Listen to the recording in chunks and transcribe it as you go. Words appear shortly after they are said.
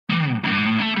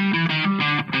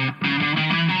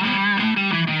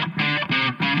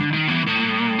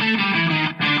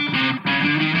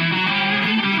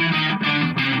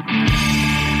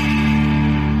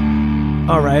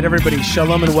All right, everybody,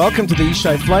 shalom and welcome to the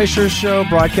Yishai Fleischer Show,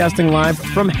 broadcasting live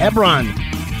from Hebron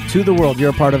to the world. You're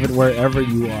a part of it wherever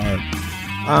you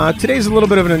are. Today's a little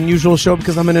bit of an unusual show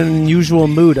because I'm in an unusual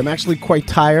mood. I'm actually quite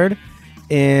tired,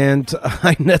 and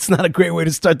that's not a great way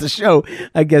to start the show,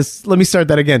 I guess. Let me start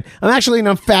that again. I'm actually in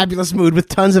a fabulous mood with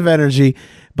tons of energy,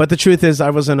 but the truth is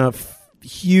I was in a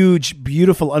huge,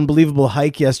 beautiful, unbelievable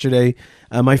hike yesterday.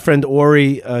 My friend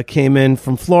Ori came in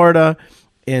from Florida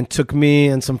and took me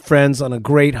and some friends on a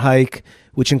great hike,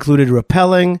 which included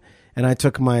rappelling. And I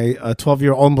took my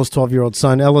almost 12-year-old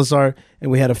son, Elazar,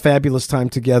 and we had a fabulous time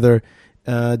together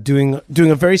doing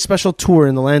a very special tour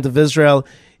in the land of Israel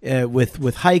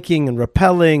with hiking and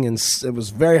rappelling. And it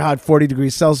was very hot, 40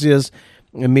 degrees Celsius,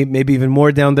 and maybe even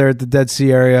more down there at the Dead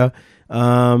Sea area.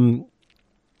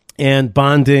 And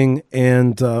bonding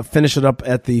and finish it up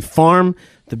at the farm,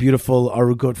 the beautiful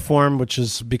Arugot farm, which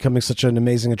is becoming such an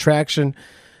amazing attraction.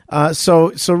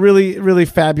 So really, really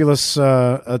fabulous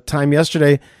time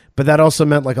yesterday, but that also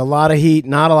meant like a lot of heat,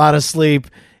 not a lot of sleep,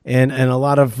 and a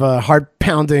lot of heart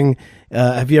pounding.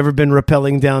 Have you ever been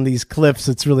rappelling down these cliffs?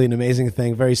 It's really an amazing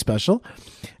thing, very special.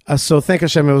 So thank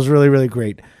Hashem, it was really, really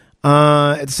great.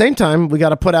 At the same time, we got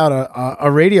to put out a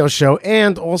radio show,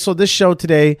 and also this show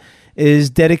today is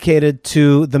dedicated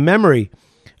to the memory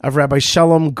of Rabbi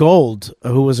Sholom Gold,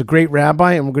 who was a great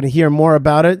rabbi, and we're going to hear more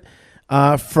about it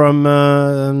from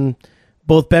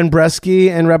both Ben Bresky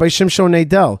and Rabbi Shimshon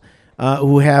Nadel,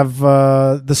 who have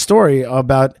the story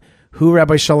about who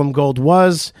Rabbi Sholom Gold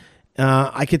was.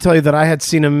 I can tell you that I had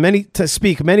seen him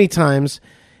speak many times,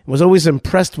 and was always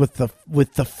impressed with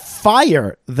the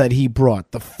fire that he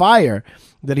brought,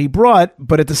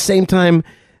 but at the same time,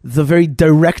 the very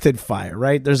directed fire,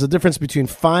 right? There's a difference between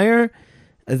fire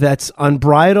that's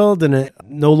unbridled and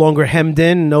no longer hemmed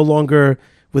in, no longer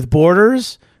with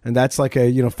borders, and that's like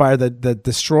a fire that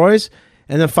destroys,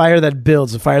 and then fire that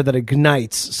builds, a fire that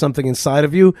ignites something inside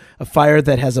of you, a fire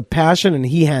that has a passion, and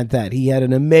he had that. He had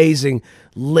an amazing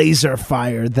laser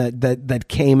fire that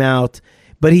came out,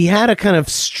 but he had a kind of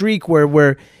streak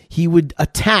where he would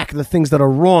attack the things that are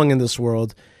wrong in this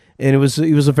world. And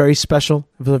he was a very special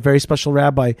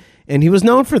rabbi, and he was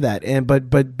known for that. And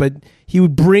but he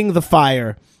would bring the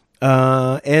fire,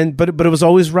 but it was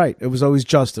always right. It was always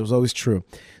just. It was always true.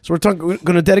 So we're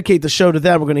going to dedicate the show to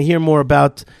that. We're going to hear more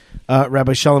about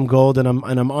Rabbi Sholom Gold, and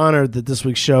I'm honored that this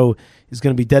week's show is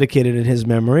going to be dedicated in his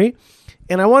memory.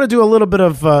 And I want to do a little bit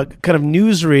of kind of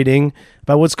news reading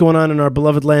about what's going on in our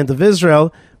beloved land of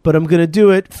Israel, but I'm going to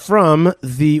do it from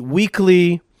the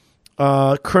weekly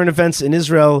current events in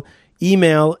Israel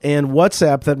email and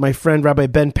WhatsApp that my friend Rabbi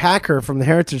Ben Packer from the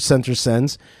Heritage Center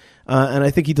sends. And I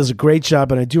think he does a great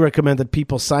job, and I do recommend that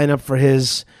people sign up for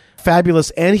his fabulous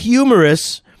and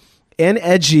humorous and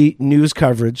edgy news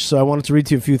coverage. So I wanted to read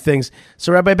to you a few things.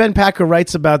 So Rabbi Ben Packer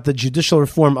writes about the judicial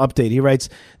reform update. He writes,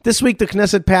 this week the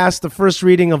Knesset passed the first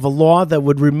reading of a law that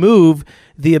would remove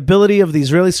the ability of the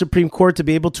Israeli Supreme Court to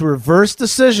be able to reverse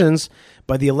decisions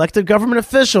by the elected government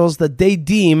officials that they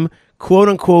deem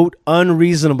quote-unquote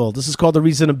unreasonable. This is called the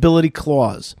reasonability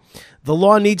clause. The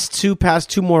law needs to pass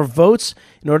 2 more votes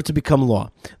in order to become law.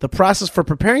 The process for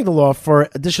preparing the law for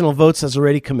additional votes has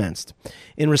already commenced.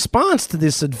 In response to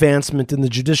this advancement in the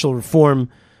judicial reform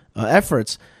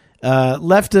efforts,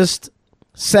 leftist,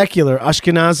 secular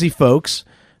Ashkenazi folks,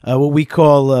 what we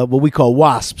call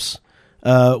WASPs,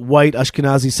 white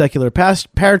Ashkenazi secular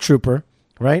paratrooper,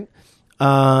 right,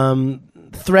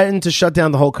 threatened to shut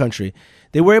down the whole country.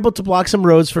 They were able to block some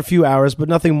roads for a few hours, but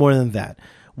nothing more than that.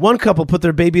 One couple put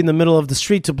their baby in the middle of the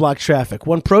street to block traffic.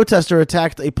 One protester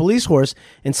attacked a police horse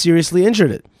and seriously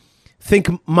injured it. Think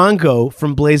Mongo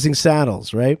from Blazing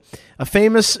Saddles, right? A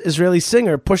famous Israeli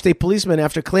singer pushed a policeman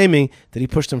after claiming that he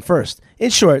pushed him first. In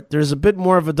short, there's a bit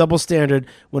more of a double standard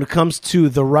when it comes to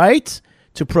the right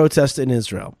to protest in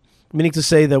Israel. Meaning to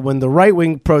say that when the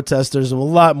right-wing protest, there's a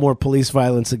lot more police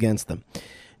violence against them.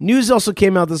 News also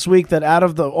came out this week that out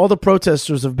of all the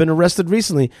protesters have been arrested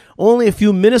recently, only a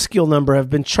few minuscule number have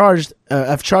been charged,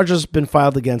 have charges been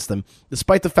filed against them,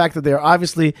 despite the fact that they are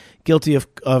obviously guilty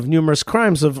of numerous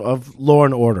crimes of law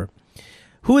and order.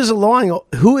 Who is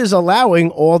allowing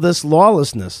all this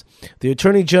lawlessness? The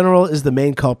Attorney General is the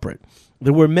main culprit.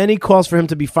 There were many calls for him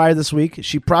to be fired this week.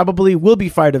 She probably will be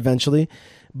fired eventually,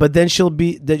 but then she'll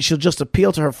just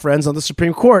appeal to her friends on the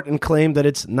Supreme Court and claim that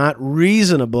it's not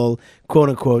reasonable, quote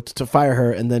unquote, to fire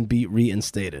her and then be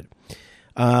reinstated.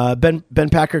 Ben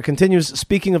Packer continues,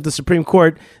 speaking of the Supreme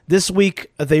Court, this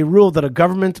week they ruled that a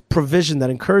government provision that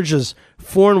encourages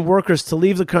foreign workers to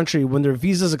leave the country when their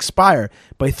visas expire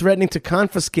by threatening to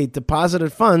confiscate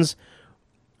deposited funds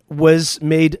was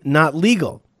made not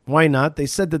legal. Why not? They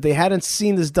said that they hadn't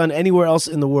seen this done anywhere else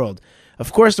in the world.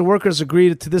 Of course, the workers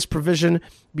agreed to this provision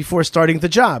before starting the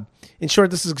job. In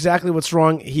short, this is exactly what's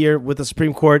wrong here with the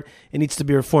Supreme Court. It needs to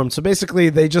be reformed. So basically,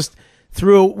 they just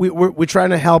we're trying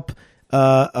to help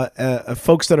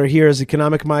folks that are here as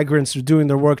economic migrants who are doing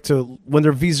their work to, when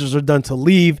their visas are done, to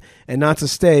leave and not to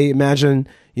stay. Imagine,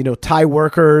 Thai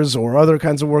workers or other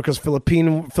kinds of workers,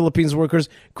 Philippines workers,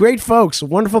 great folks,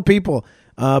 wonderful people,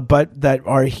 but that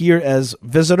are here as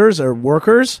visitors or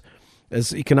workers,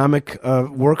 as economic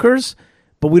workers,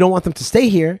 but we don't want them to stay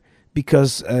here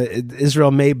because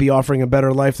Israel may be offering a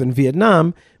better life than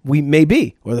Vietnam. We may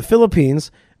be, or the Philippines,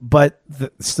 but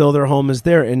still their home is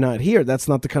there and not here. That's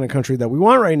not the kind of country that we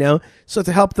want right now. So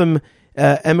to help them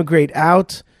emigrate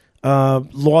out,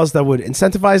 laws that would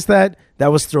incentivize that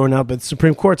was thrown out by the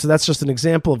Supreme Court. So that's just an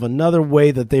example of another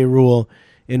way that they rule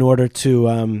in order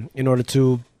to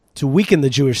weaken the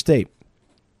Jewish state.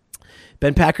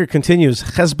 Ben Packer continues,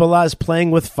 Hezbollah is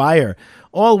playing with fire.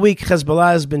 All week,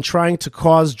 Hezbollah has been trying to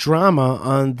cause drama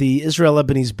on the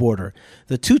Israel-Lebanese border.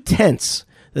 The 2 tents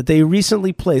that they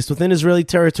recently placed within Israeli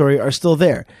territory are still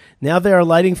there. Now they are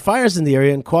lighting fires in the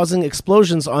area and causing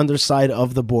explosions on their side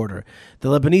of the border. The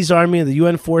Lebanese army and the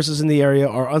UN forces in the area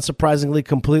are unsurprisingly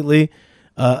completely,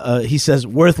 he says,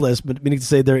 worthless, but meaning to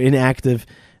say they're inactive.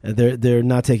 They're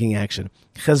not taking action.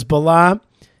 Hezbollah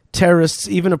terrorists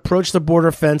even approached the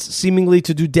border fence, seemingly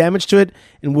to do damage to it,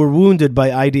 and were wounded by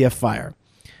IDF fire.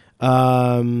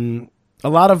 A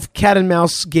lot of cat and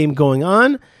mouse game going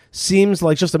on. Seems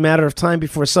like just a matter of time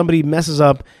before somebody messes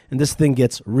up and this thing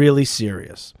gets really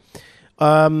serious.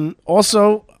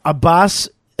 Also, Abbas,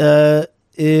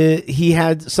 he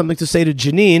had something to say to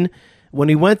Jenin. When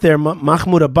he went there,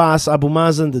 Mahmoud Abbas, Abu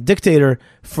Mazen, the dictator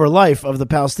for life of the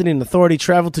Palestinian Authority,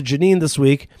 traveled to Jenin this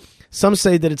week. Some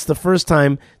say that it's the first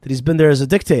time that he's been there as a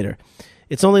dictator.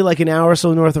 It's only like an hour or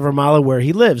so north of Ramallah where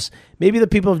he lives. Maybe the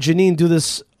people of Jenin do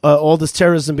this, all this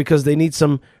terrorism because they need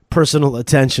some personal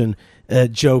attention,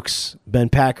 jokes Ben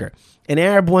Packer. An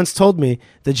Arab once told me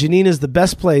that Jenin is the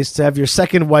best place to have your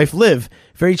second wife live.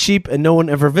 Very cheap and no one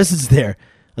ever visits there.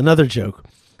 Another joke.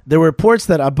 There were reports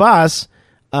that Abbas's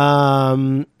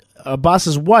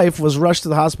wife was rushed to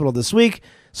the hospital this week,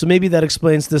 so maybe that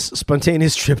explains this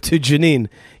spontaneous trip to Jenin.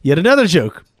 Yet another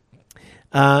joke.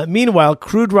 Meanwhile,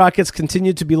 crude rockets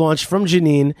continue to be launched from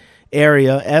Jenin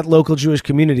area at local Jewish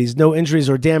communities. No injuries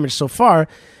or damage so far,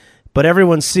 but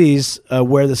everyone sees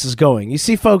where this is going. You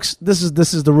see, folks, this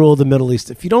is the rule of the Middle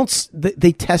East. If you don't,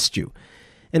 they test you.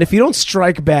 And if you don't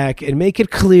strike back and make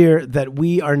it clear that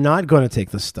we are not going to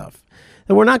take this stuff,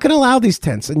 then we're not going to allow these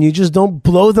tents, and you just don't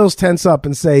blow those tents up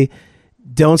and say,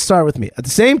 don't start with me. At the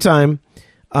same time,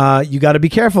 you got to be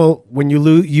careful when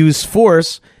you use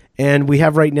force. And we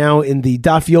have right now in the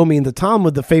Daf Yomi in the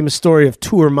Talmud the famous story of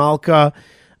Tur Malka,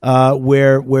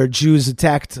 where Jews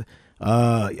attacked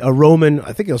a Roman,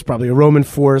 I think it was probably a Roman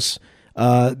force,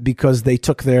 because they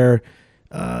took their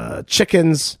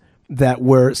chickens that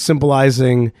were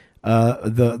symbolizing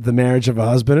the marriage of a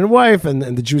husband and wife, and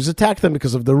the Jews attacked them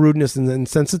because of the rudeness and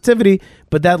insensitivity.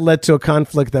 But that led to a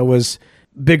conflict that was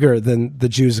bigger than the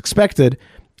Jews expected.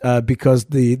 Because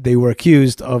they were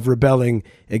accused of rebelling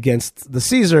against the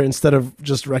Caesar instead of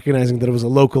just recognizing that it was a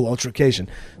local altercation.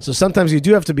 So sometimes you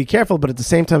do have to be careful, but at the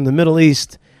same time, the Middle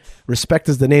East, respect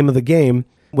is the name of the game.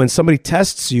 When somebody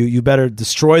tests you, you better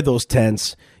destroy those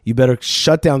tents. You better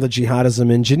shut down the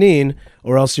jihadism in Jenin,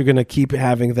 or else you're going to keep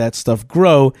having that stuff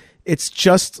grow. It's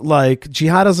just like,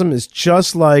 jihadism is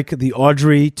just like the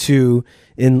Audrey 2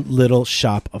 in Little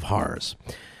Shop of Horrors.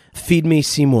 Feed me,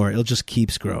 see more. It just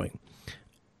keeps growing.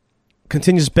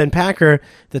 Continues Ben Packer,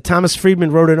 that Thomas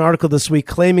Friedman wrote an article this week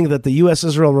claiming that the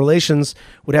U.S.-Israel relations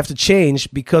would have to change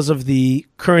because of the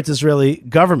current Israeli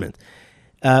government.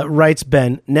 Writes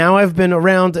Ben, now I've been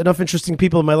around enough interesting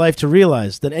people in my life to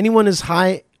realize that anyone as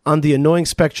high on the annoying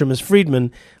spectrum as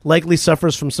Friedman likely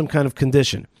suffers from some kind of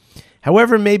condition.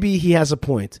 However, maybe he has a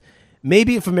point.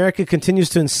 Maybe if America continues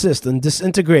to insist on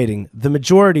disintegrating and the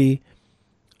majority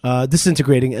of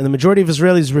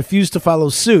Israelis refuse to follow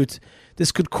suit,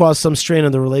 this could cause some strain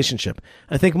on the relationship.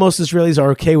 I think most Israelis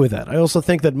are okay with that. I also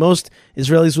think that most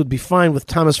Israelis would be fine with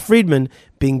Thomas Friedman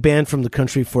being banned from the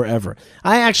country forever.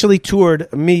 I actually toured,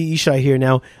 Ishai here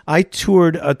now, I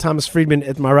toured Thomas Friedman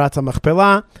at Marat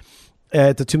HaMachpelah,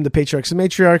 at the Tomb of the Patriarchs and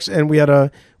Matriarchs, and we had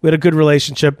a good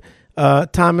relationship.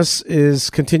 Thomas is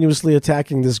continuously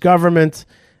attacking this government,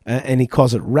 and he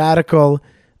calls it radical,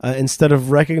 instead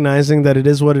of recognizing that it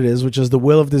is what it is, which is the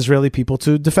will of the Israeli people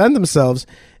to defend themselves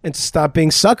and to stop being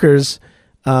suckers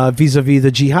vis-a-vis the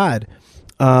jihad.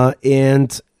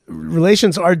 And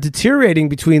relations are deteriorating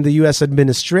between the U.S.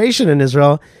 administration and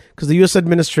Israel, because the U.S.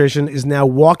 administration is now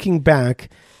walking back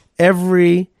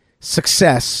every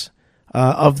success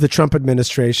of the Trump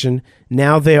administration.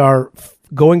 Now they are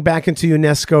going back into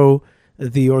UNESCO,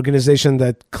 the organization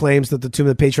that claims that the Tomb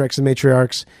of the Patriarchs and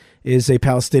Matriarchs is a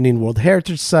Palestinian World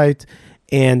Heritage Site,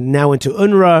 and now into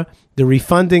UNRWA. They're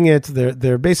refunding it.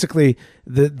 They're basically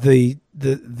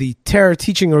the terror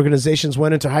teaching organizations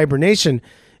went into hibernation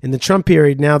in the Trump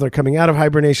period. Now they're coming out of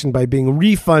hibernation by being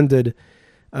refunded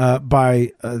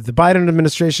by the Biden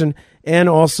administration, and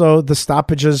also the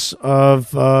stoppages of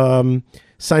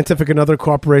scientific and other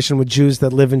cooperation with Jews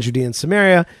that live in Judea and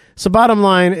Samaria. So bottom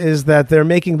line is that they're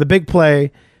making the big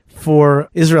play for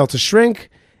Israel to shrink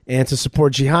and to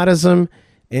support jihadism,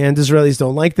 and Israelis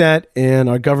don't like that, and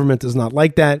our government does not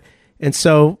like that. And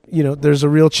so, there's a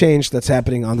real change that's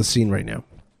happening on the scene right now.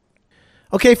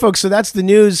 Okay, folks, so that's the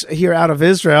news here out of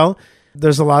Israel.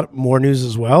 There's a lot more news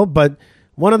as well, but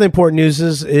one of the important news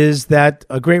is that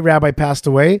a great rabbi passed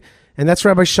away, and that's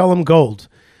Rabbi Sholom Gold.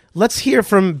 Let's hear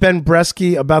from Ben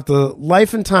Bresky about the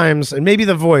life and times and maybe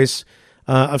the voice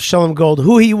of Sholom Gold,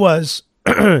 who he was,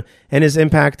 and his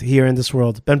impact here in this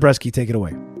world. Ben Bresky, take it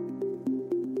away.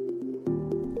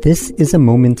 This is a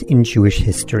moment in Jewish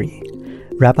history.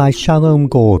 Rabbi Sholom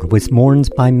Gold was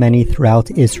mourned by many throughout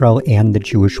Israel and the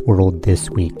Jewish world this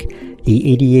week.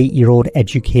 The 88-year-old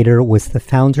educator was the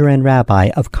founder and rabbi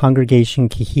of Congregation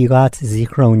Kehilat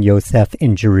Zichron Yosef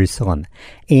in Jerusalem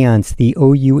and the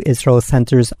OU Israel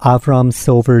Center's Avram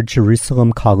Silver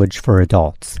Jerusalem College for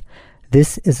Adults.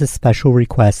 This is a special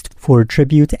request for a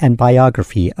tribute and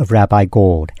biography of Rabbi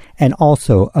Gold, and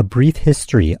also a brief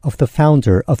history of the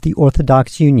founder of the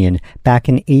Orthodox Union back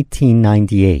in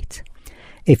 1898.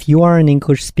 If you are an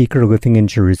English speaker living in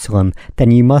Jerusalem, then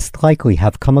you must likely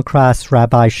have come across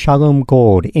Rabbi Sholom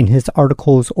Gold in his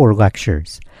articles or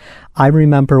lectures. I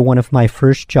remember one of my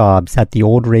first jobs at the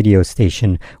old radio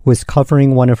station was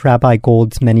covering one of Rabbi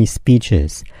Gold's many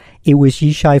speeches. It was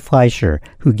Yishai Fleischer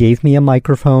who gave me a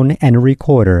microphone and a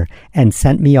recorder and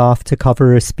sent me off to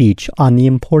cover a speech on the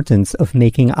importance of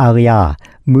making Aliyah,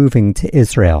 moving to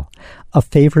Israel, a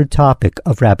favorite topic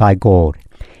of Rabbi Gold.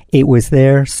 It was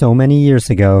there so many years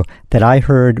ago that I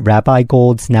heard Rabbi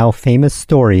Gold's now famous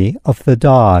story of the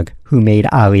dog who made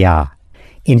Aliyah.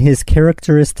 In his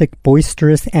characteristic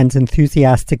boisterous and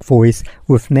enthusiastic voice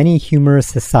with many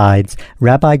humorous asides,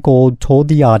 Rabbi Gold told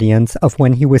the audience of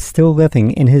when he was still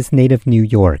living in his native New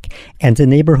York and a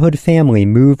neighborhood family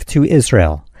moved to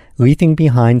Israel, leaving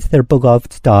behind their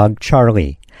beloved dog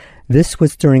Charlie. This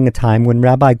was during a time when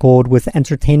Rabbi Gold was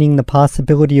entertaining the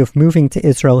possibility of moving to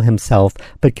Israel himself,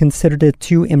 but considered it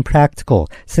too impractical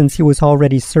since he was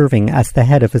already serving as the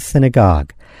head of a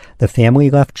synagogue. The family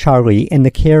left Charlie in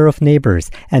the care of neighbors,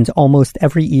 and almost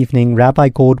every evening Rabbi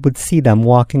Gold would see them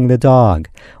walking the dog.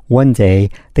 One day,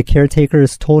 the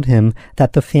caretakers told him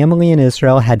that the family in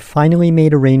Israel had finally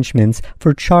made arrangements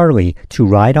for Charlie to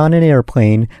ride on an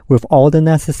airplane with all the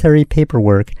necessary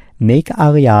paperwork, make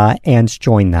Aliyah, and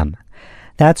join them.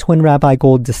 That's when Rabbi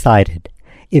Gold decided,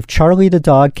 if Charlie the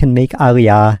dog can make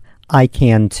Aliyah, I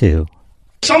can too.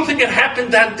 Something had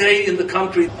happened that day in the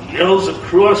country. He yells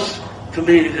across to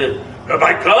me,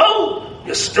 Rabbi Gold,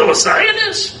 you're still a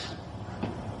Zionist?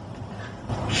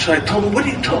 So I told him, what are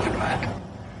you talking about?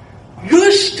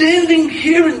 You're standing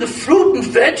here in the fruit and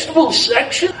vegetable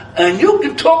section, and you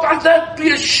can talk like that? Be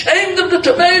ashamed of the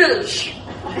tomatoes.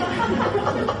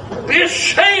 Be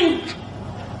ashamed.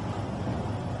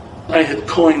 I had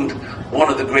coined one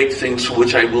of the great things for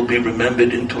which I will be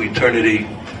remembered into eternity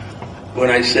when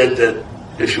I said that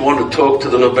if you want to talk to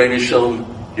the Rabbeinu Shalom,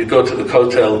 you go to the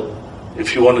Kotel.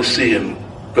 If you want to see him,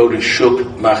 go to Shuk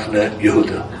Machne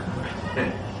Yehuda.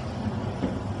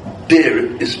 There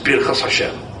is Birchas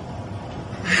Hashem.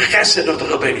 Chesed of the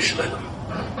Rabbeinu Shalom.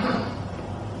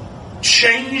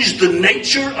 Changed the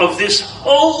nature of this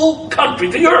whole country,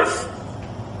 the earth.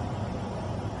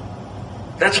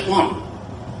 That's one.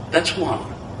 That's one.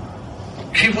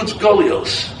 Kibbutz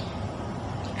Golios.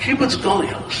 Kibbutz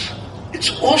Golios.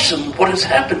 It's awesome what has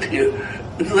happened here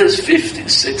in the last 50,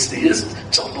 60 years.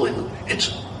 It's unbelievable. It's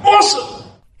awesome.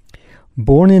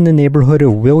 Born in the neighborhood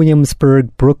of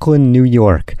Williamsburg, Brooklyn, New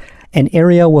York, an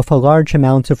area with a large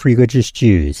amount of religious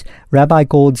Jews, Rabbi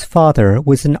Gold's father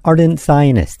was an ardent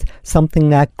Zionist, something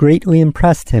that greatly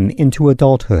impressed him into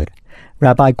adulthood.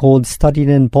 Rabbi Gold studied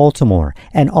in Baltimore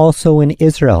and also in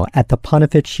Israel at the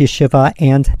Panovich Yeshiva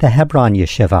and the Hebron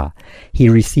Yeshiva. He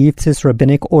received his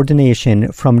rabbinic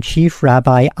ordination from Chief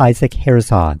Rabbi Isaac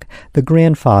Herzog, the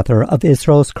grandfather of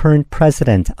Israel's current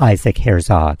president Isaac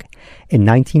Herzog. In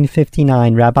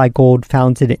 1959, Rabbi Gold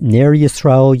founded Ner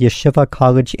Yisrael Yeshiva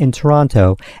College in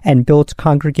Toronto and built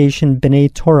Congregation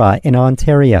B'nai Torah in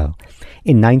Ontario.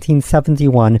 In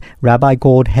 1971, Rabbi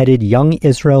Gold headed Young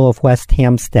Israel of West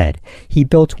Hampstead. He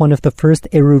built one of the first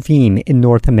Eruvim in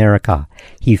North America.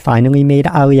 He finally made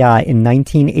Aliyah in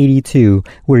 1982,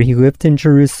 where he lived in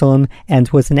Jerusalem and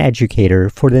was an educator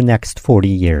for the next 40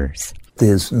 years.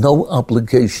 There's no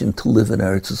obligation to live in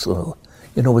Eretz Yisrael.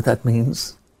 You know what that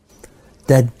means?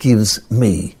 That gives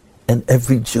me and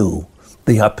every Jew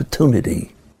the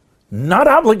opportunity, not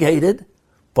obligated,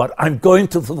 but I'm going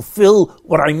to fulfill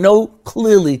what I know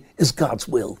clearly is God's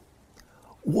will.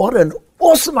 What an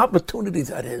awesome opportunity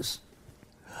that is.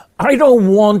 I don't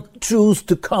want Jews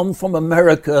to come from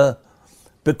America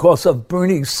because of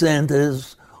Bernie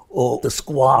Sanders or the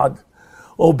Squad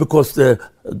or because they're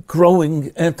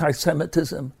growing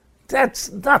anti-Semitism.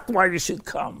 That's not why you should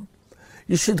come.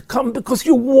 You should come because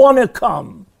you want to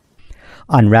come.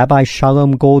 On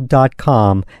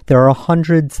RabbiShalomGold.com, there are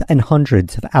hundreds and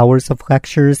hundreds of hours of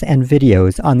lectures and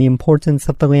videos on the importance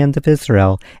of the land of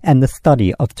Israel and the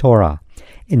study of Torah.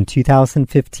 In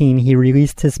 2015, he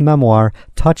released his memoir,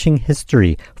 Touching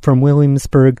History, From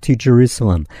Williamsburg to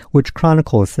Jerusalem, which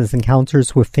chronicles his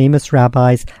encounters with famous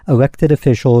rabbis, elected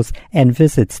officials, and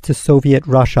visits to Soviet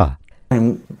Russia.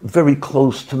 I'm very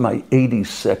close to my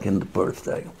 82nd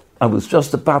birthday. I was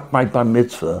just about my bar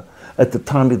mitzvah at the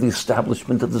time of the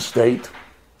establishment of the state.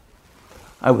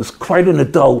 I was quite an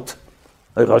adult,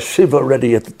 a Rosh Yeshiva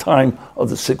already at the time of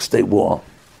the Six-Day War.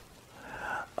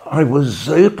 I was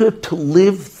zeicher to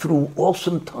live through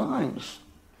awesome times.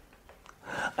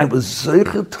 I was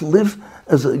zeicher to live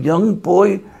as a young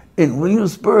boy in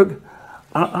Williamsburg.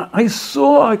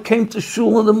 I came to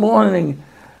shul in the morning,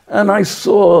 and I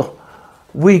saw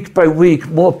week by week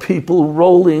more people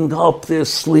rolling up their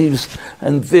sleeves,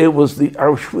 and there was the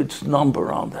Auschwitz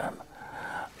number on them.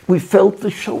 We felt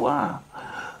the Shoah.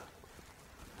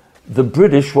 The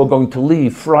British were going to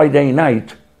leave Friday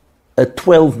night at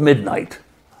 12 midnight.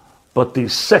 But the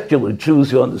secular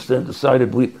Jews, you understand,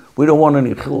 decided we don't want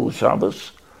any Chilul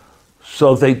Shabbos.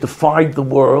 So they defied the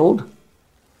world.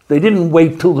 They didn't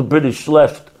wait till the British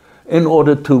left in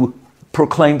order to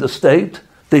proclaim the state.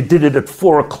 They did it at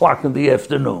 4 o'clock in the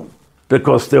afternoon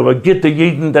because there were Gitta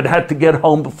Yidden that had to get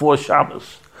home before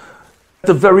Shabbos.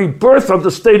 The very birth of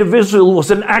the state of Israel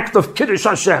was an act of Kiddush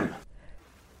Hashem.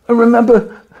 I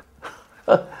remember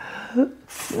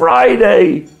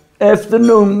Friday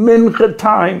afternoon, mincha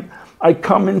time, I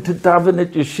come into daven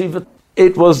at yeshiva.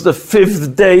 It was the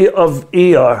 5th day of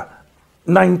Iyar,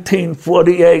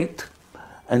 1948,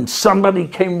 and somebody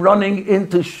came running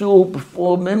into shul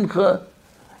before mincha,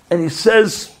 and he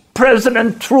says,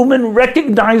 President Truman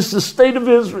recognized the state of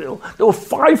Israel. There were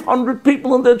 500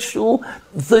 people in that shul.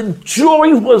 The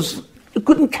joy was, you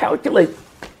couldn't calculate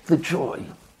the joy.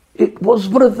 It was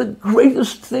one of the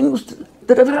greatest things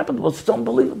that have happened. It was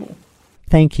unbelievable.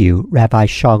 Thank you, Rabbi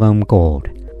Sholom Gold.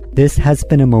 This has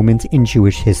been a moment in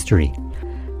Jewish history.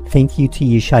 Thank you to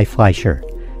Yishai Fleischer.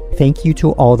 Thank you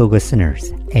to all the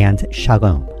listeners, and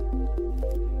Shalom.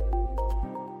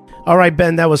 All right,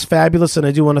 Ben, that was fabulous, and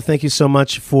I do want to thank you so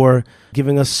much for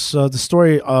giving us the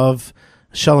story of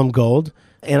Sholom Gold.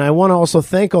 And I want to also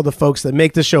thank all the folks that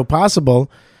make this show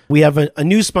possible. We have a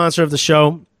new sponsor of the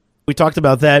show. We talked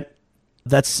about that.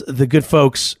 That's the good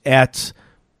folks at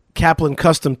Kaplan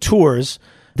Custom Tours.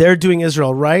 They're doing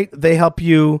Israel right. They help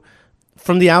you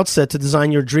from the outset to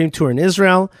design your dream tour in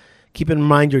Israel. Keep in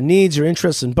mind your needs, your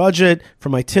interests, and budget,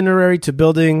 from itinerary to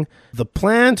building the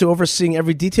plan to overseeing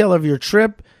every detail of your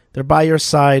trip. They're by your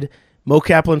side. Mo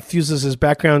Kaplan fuses his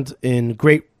background in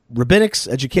great rabbinics,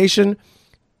 education,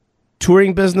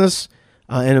 touring business,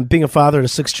 and being a father to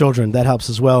 6 children. That helps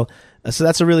as well. So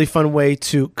that's a really fun way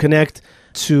to connect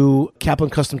to Kaplan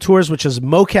Custom Tours, which is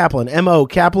Mo Kaplan, M-O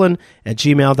Kaplan at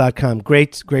gmail.com.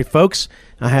 Great folks.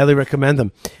 I highly recommend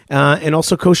them. And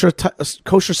also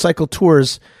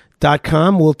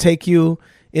koshercycletours.com will take you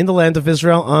in the land of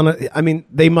Israel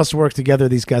they must work together,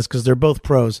 these guys, because they're both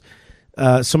pros.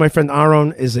 So my friend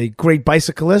Aaron is a great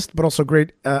bicyclist, but also a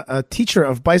great teacher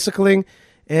of bicycling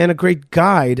and a great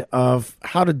guide of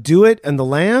how to do it in the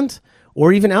land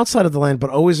or even outside of the land, but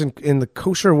always in the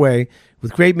kosher way,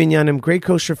 with great minyanim, great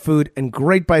kosher food, and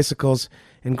great bicycles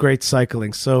and great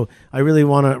cycling. So I really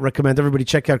want to recommend everybody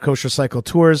check out Kosher Cycle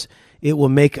Tours. It will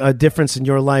make a difference in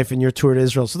your life and your tour to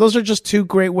Israel. So those are just 2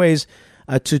 great ways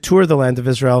to tour the land of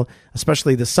Israel,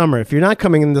 especially this summer. If you're not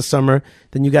coming in this summer,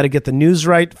 then you got to get the news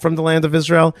right from the land of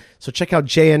Israel. So check out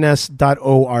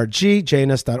jns.org,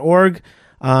 jns.org,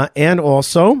 and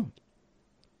also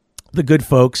the good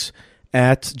folks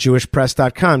at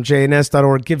jewishpress.com.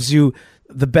 JNS.org gives you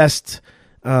the best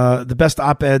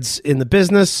op-eds in the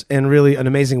business, and really an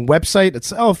amazing website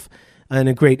itself, and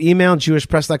a great email,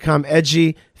 jewishpress.com,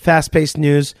 edgy, fast-paced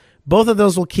news. Both of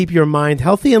those will keep your mind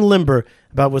healthy and limber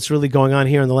about what's really going on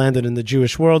here in the land and in the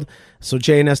Jewish world. So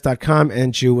jns.com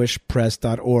and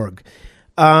jewishpress.org.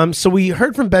 So we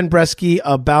heard from Ben Bresky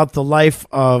about the life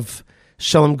of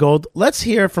Sholom Gold. Let's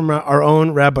hear from our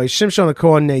own Rabbi Shimshon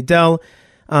HaKohen Nadel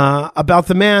about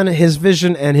the man, his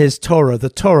vision, and his Torah, the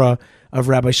Torah of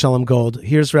Rabbi Sholom Gold.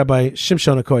 Here's Rabbi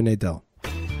Shimshon HaKohen Nadel.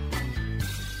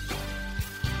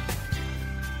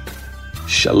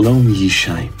 Shalom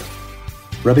Yishai.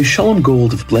 Rabbi Sholom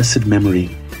Gold of blessed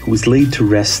memory, who was laid to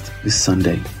rest this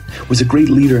Sunday, was a great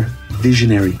leader,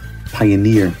 visionary,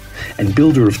 pioneer, and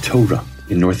builder of Torah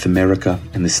in North America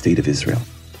and the State of Israel.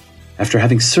 After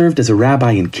having served as a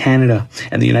rabbi in Canada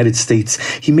and the United States,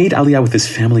 he made Aliyah with his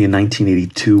family in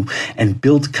 1982 and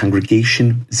built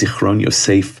Congregation Zichron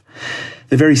Yosef,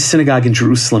 the very synagogue in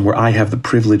Jerusalem where I have the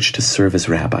privilege to serve as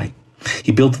rabbi.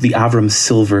 He built the Avram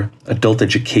Silver adult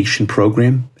education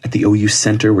program at the OU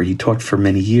Center, where he taught for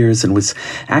many years and was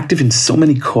active in so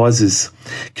many causes,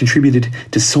 contributed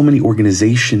to so many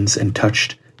organizations, and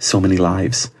touched so many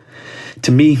lives.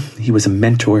 To me, he was a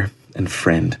mentor and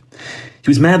friend. He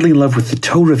was madly in love with the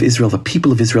Torah of Israel, the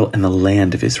people of Israel, and the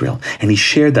land of Israel, and he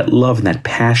shared that love and that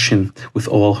passion with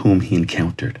all whom he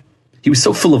encountered. He was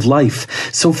so full of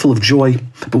life, so full of joy,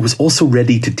 but was also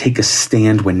ready to take a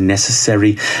stand when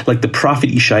necessary. Like the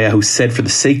prophet Isaiah, who said, "For the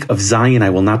sake of Zion,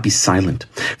 I will not be silent.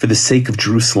 For the sake of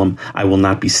Jerusalem, I will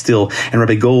not be still." And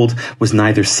Rabbi Gold was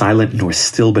neither silent nor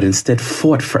still, but instead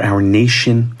fought for our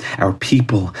nation, our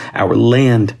people, our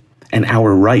land, and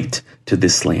our right to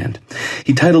this land.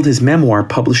 He titled his memoir,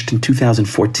 published in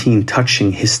 2014,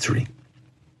 Touching History.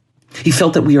 He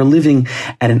felt that we are living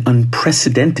at an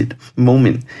unprecedented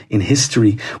moment in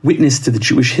history, witness to the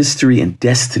Jewish history and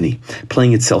destiny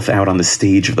playing itself out on the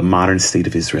stage of the modern state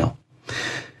of Israel.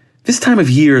 This time of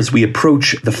year, as we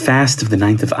approach the fast of the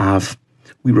 9th of Av,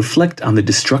 we reflect on the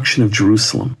destruction of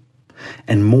Jerusalem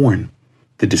and mourn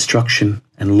the destruction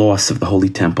and loss of the Holy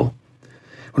Temple.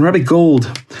 When Rabbi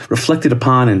Gold reflected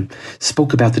upon and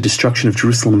spoke about the destruction of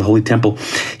Jerusalem and the Holy Temple,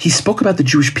 he spoke about the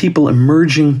Jewish people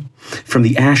emerging from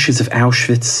the ashes of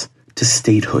Auschwitz to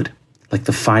statehood, like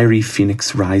the fiery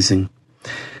phoenix rising,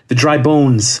 the dry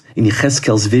bones in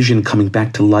Yechezkel's vision coming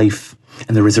back to life,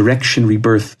 and the resurrection,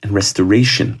 rebirth, and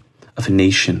restoration of a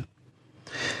nation.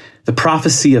 The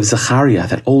prophecy of Zechariah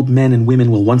that old men and women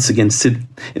will once again sit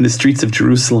in the streets of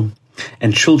Jerusalem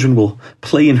and children will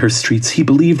play in her streets. He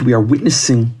believed we are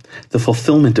witnessing the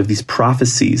fulfillment of these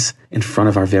prophecies in front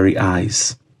of our very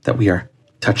eyes, that we are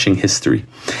touching history.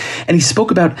 And he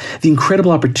spoke about the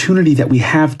incredible opportunity that we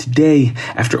have today,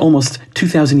 after almost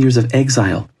 2,000 years of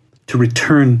exile, to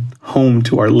return home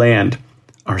to our land,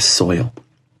 our soil.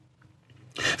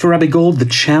 For Rabbi Gold, the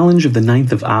challenge of the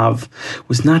 9th of Av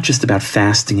was not just about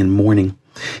fasting and mourning.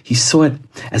 He saw it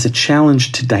as a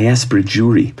challenge to diaspora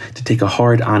Jewry to take a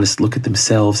hard, honest look at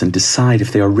themselves and decide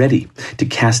if they are ready to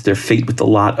cast their fate with the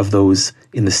lot of those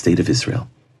in the state of Israel.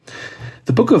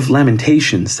 The book of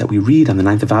Lamentations that we read on the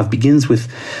 9th of Av begins with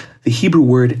the Hebrew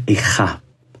word echa,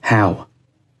 how.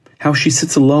 How she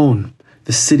sits alone,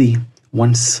 the city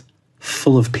once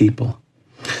full of people.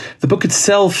 The book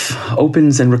itself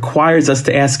opens and requires us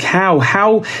to ask how.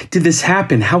 How did this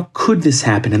happen? How could this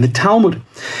happen? And the Talmud,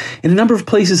 in a number of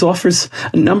places, offers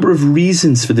a number of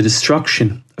reasons for the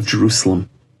destruction of Jerusalem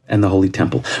and the Holy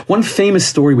Temple. One famous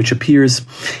story which appears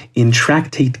in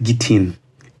Tractate Gittin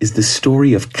is the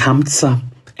story of Kamtza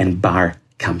and Bar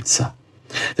Kamtza.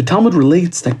 The Talmud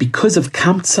relates that because of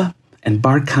Kamtza and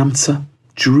Bar Kamtza,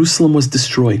 Jerusalem was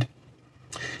destroyed.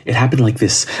 It happened like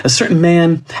this. A certain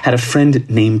man had a friend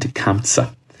named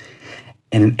Kamtza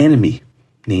and an enemy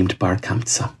named Bar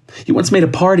Kamtza. He once made a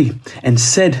party and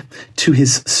said to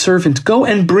his servant, "Go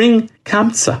and bring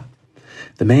Kamtza."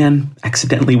 The man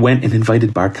accidentally went and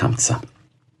invited Bar Kamtza.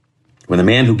 When the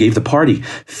man who gave the party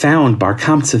found Bar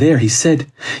Kamtza there, he said,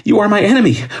 "You are my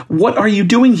enemy. What are you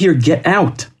doing here? Get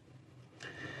out."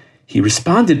 He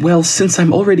responded, "Well, since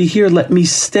I'm already here, let me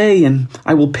stay and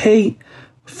I will pay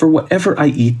for whatever I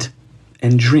eat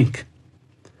and drink."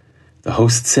 The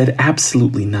host said,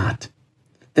 "Absolutely not."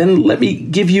 "Then let me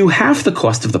give you half the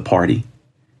cost of the party,"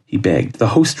 he begged. The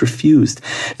host refused.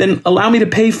 "Then allow me to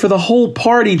pay for the whole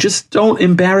party. Just don't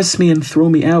embarrass me and throw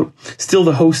me out." Still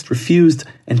the host refused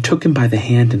and took him by the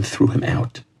hand and threw him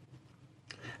out.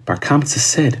 Bar Kamtza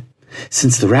said,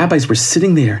 since the rabbis were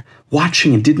sitting there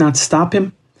watching and did not stop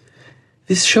him,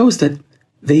 this shows that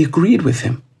they agreed with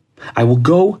him. I will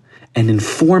go and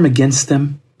inform against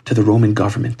them to the Roman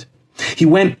government. He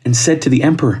went and said to the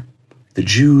emperor, "The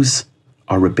Jews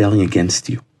are rebelling against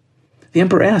you." The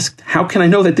emperor asked, "How can I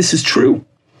know that this is true?"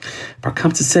 Bar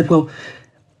Kamsa said, "Well,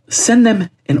 send them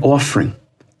an offering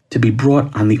to be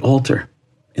brought on the altar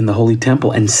in the Holy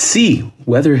Temple and see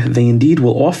whether they indeed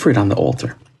will offer it on the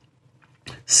altar."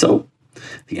 So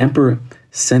the emperor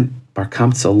sent Bar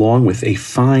Kamsa along with a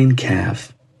fine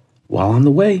calf. While on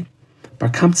the way, Bar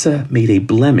Kamsa made a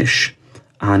blemish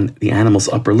on the animal's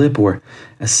upper lip, or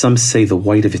as some say, the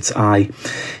white of its eye,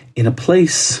 in a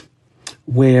place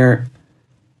where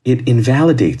it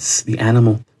invalidates the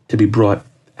animal to be brought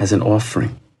as an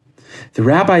offering. The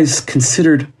rabbis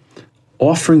considered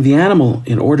offering the animal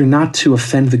in order not to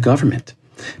offend the government.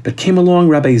 But came along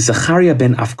Rabbi Zachariah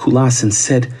ben Avkulas and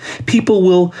said, people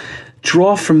will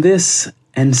draw from this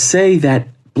and say that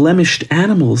blemished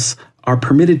animals are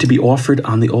permitted to be offered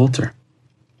on the altar.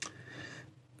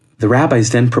 The rabbis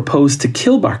then proposed to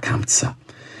kill Bar Kamsa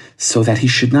so that he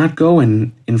should not go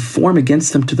and inform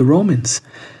against them to the Romans.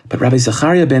 But Rabbi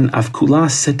Zachariah ben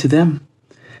Avkulas said to them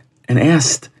and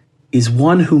asked, is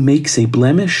one who makes a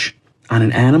blemish on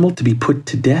an animal to be put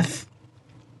to death?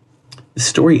 The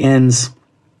story ends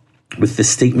with the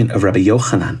statement of Rabbi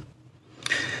Yochanan.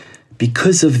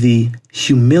 Because of the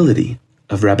humility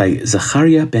of Rabbi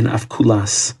Zachariah ben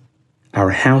Avkulas,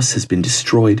 our house has been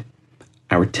destroyed,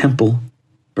 our temple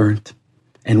burnt,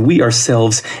 and we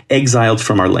ourselves exiled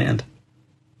from our land.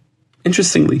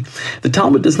 Interestingly, the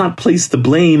Talmud does not place the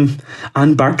blame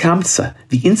on Bar Kamsa,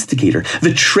 the instigator,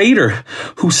 the traitor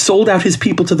who sold out his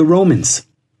people to the Romans,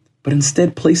 but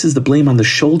instead places the blame on the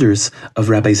shoulders of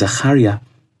Rabbi Zachariah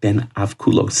ben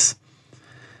Avkulos.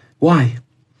 Why?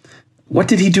 What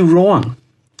did he do wrong?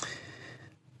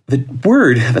 The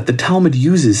word that the Talmud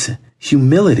uses,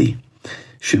 humility,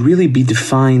 should really be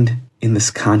defined in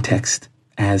this context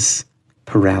as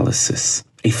paralysis,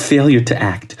 a failure to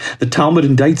act. The Talmud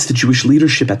indicts the Jewish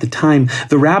leadership at the time,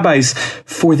 the rabbis,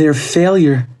 for their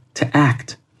failure to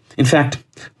act. In fact,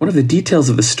 one of the details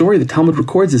of the story the Talmud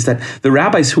records is that the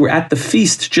rabbis who were at the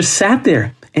feast just sat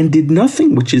there and did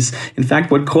nothing, which is, in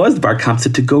fact, what caused Bar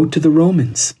Kamsa to go to the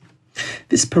Romans.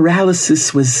 This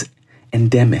paralysis was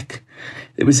endemic.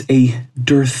 There was a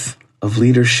dearth of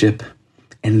leadership,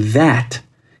 and that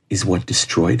is what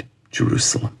destroyed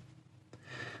Jerusalem.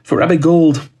 For Rabbi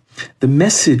Gold, the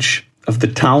message of the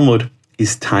Talmud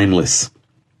is timeless.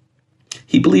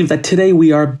 He believed that today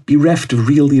we are bereft of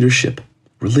real leadership,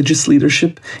 religious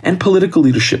leadership and political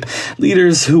leadership,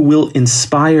 leaders who will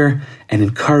inspire and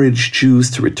encourage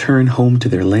Jews to return home to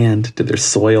their land, to their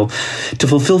soil, to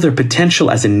fulfill their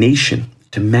potential as a nation,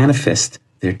 to manifest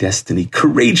their destiny.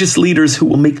 Courageous leaders who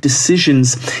will make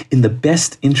decisions in the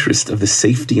best interest of the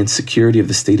safety and security of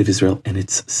the state of Israel and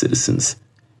its citizens.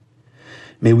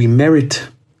 May we merit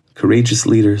courageous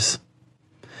leaders,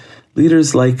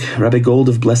 leaders like Rabbi Gold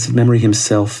of blessed memory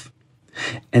himself,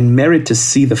 and merit to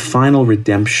see the final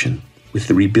redemption with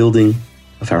the rebuilding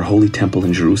of our holy temple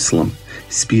in Jerusalem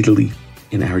speedily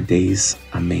in our days.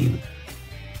 Amen.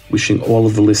 Wishing all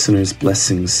of the listeners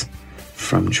blessings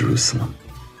from Jerusalem.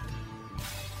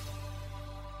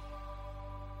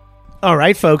 All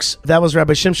right, folks, that was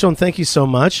Rabbi Shimshon. Thank you so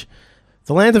much.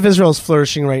 The land of Israel is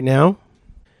flourishing right now.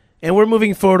 And we're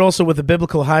moving forward also with the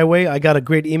Biblical Highway. I got a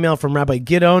great email from Rabbi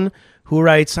Gidon, who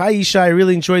writes, "Hi, Isha, I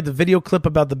really enjoyed the video clip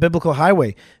about the Biblical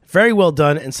Highway. Very well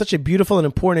done and such a beautiful and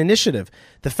important initiative.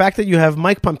 The fact that you have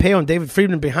Mike Pompeo and David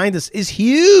Friedman behind us is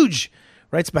huge,"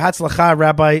 writes B'Hatzlacha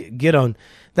Rabbi Gidon.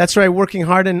 That's right, working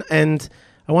hard, and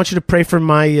I want you to pray for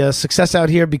my success out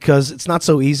here, because it's not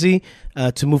so easy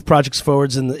to move projects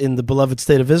forwards in the beloved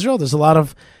state of Israel. There's a lot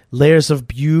of layers of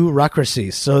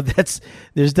bureaucracy, so there's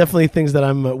definitely things that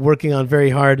I'm working on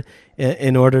very hard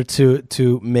in order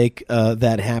to make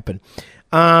that happen.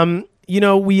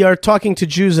 We are talking to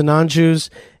Jews and non-Jews,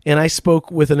 and I spoke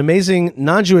with an amazing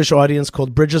non-Jewish audience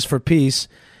called Bridges for Peace,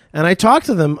 and I talked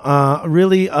to them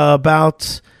really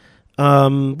about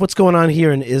what's going on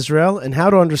here in Israel and how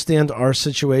to understand our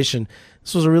situation.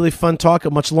 This was a really fun talk, a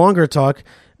much longer talk,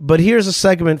 but here's a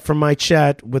segment from my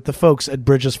chat with the folks at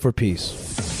Bridges for Peace.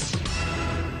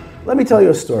 Let me tell you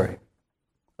a story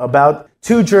about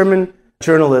two German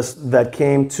journalists that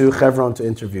came to Hebron to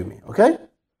interview me, okay?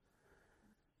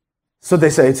 So they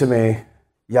say to me,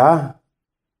 yeah,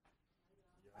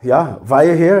 why are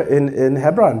you here in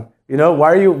Hebron?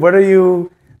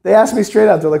 They asked me straight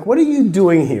out, they're like, what are you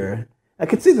doing here? I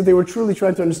could see that they were truly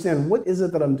trying to understand, what is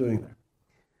it that I'm doing there?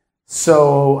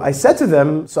 So I said to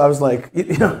them, so I was like,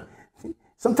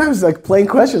 sometimes like plain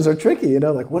questions are tricky,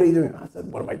 like, what are you doing? I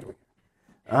said, what am I doing?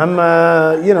 They're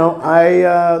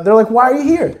like, why are you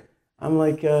here? I'm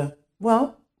like,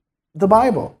 well, the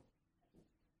Bible.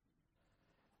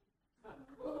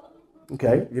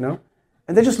 Okay,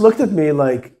 And they just looked at me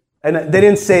like, and they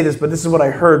didn't say this, but this is what I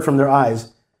heard from their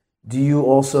eyes. Do you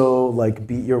also like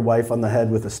beat your wife on the head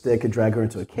with a stick and drag her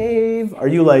into a cave? Are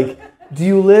you like, do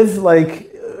you live like,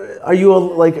 are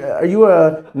you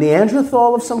a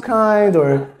Neanderthal of some kind?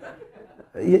 Or,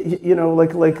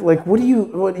 what do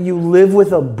you live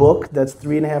with a book that's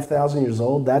 3,500 years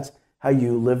old? That's how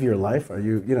you live your life? Are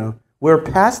you, we're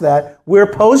past that. We're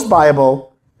post-Bible.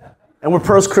 And we're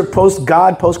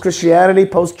post-God, post-Christianity,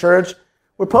 post-church.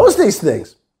 We're post these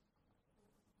things.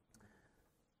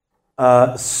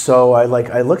 So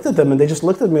I looked at them and they just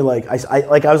looked at me like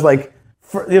I was like,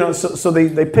 so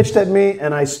they pitched at me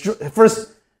and I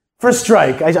first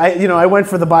strike. I went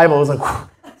for the Bible. I was like, whew.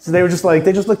 So they just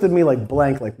looked at me like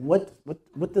blank, like what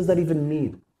does that even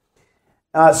mean?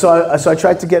 So I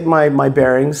tried to get my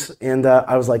bearings and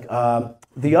I was like,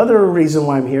 the other reason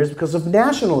why I'm here is because of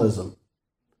nationalism.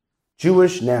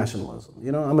 Jewish nationalism.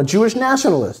 I'm a Jewish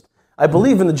nationalist. I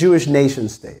believe in the Jewish nation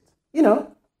state.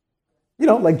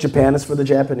 Like Japan is for the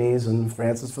Japanese and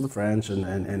France is for the French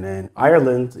and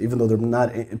Ireland, even though they're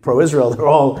not pro-Israel, they're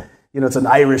all, it's an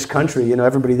Irish country.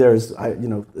 Everybody there is,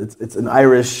 it's an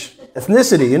Irish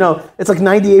ethnicity. It's like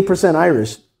 98%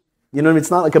 Irish.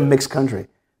 It's not like a mixed country,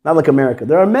 not like America.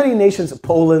 There are many nations,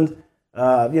 Poland,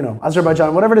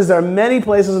 Azerbaijan, whatever it is. There are many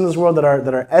places in this world that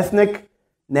are ethnic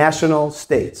national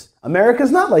states. America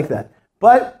is not like that.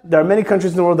 But there are many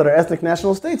countries in the world that are ethnic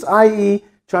national states, i.e.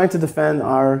 trying to defend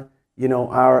our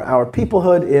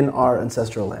peoplehood in our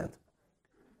ancestral land.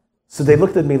 So they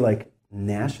looked at me like,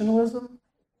 nationalism?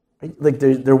 Like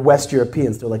they're West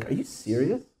Europeans. They're like, are you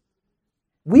serious?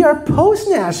 We are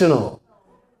post-national.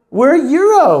 We're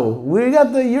Euro. We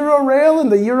got the Euro rail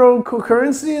and the Euro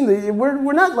currency, and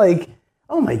we're not like,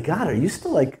 oh my God, are you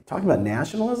still like talking about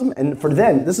nationalism? And for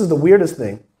them, this is the weirdest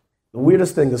thing. The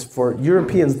weirdest thing is for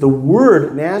Europeans, the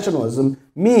word nationalism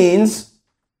means,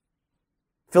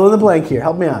 fill in the blank here,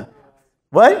 help me out.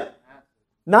 What?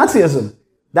 Nazism.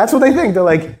 That's what they think. They're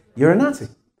like, you're a Nazi.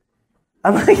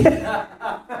 I'm like,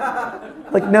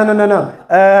 no.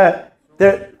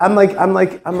 I'm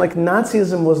like,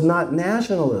 Nazism was not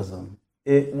nationalism.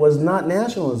 It was not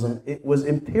nationalism. It was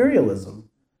imperialism.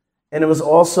 And it was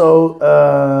also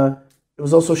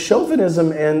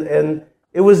chauvinism, and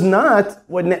it was not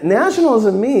what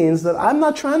nationalism means. That I'm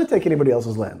not trying to take anybody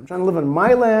else's land. I'm trying to live in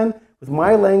my land with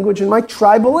my language and my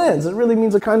tribal lands. It really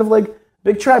means a kind of like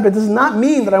big tribe. It does not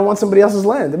mean that I want somebody else's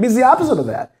land. It means the opposite of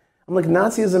that. I'm like,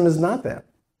 Nazism is not that.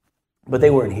 But they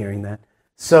weren't hearing that.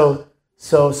 So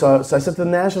I said to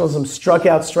nationalism, struck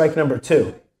out strike number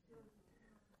 2.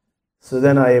 So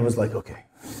then I was like, okay,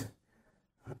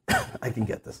 I can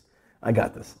get this. I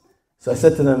got this. So I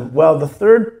said to them, well, the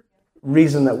third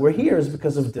reason that we're here is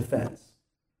because of defense.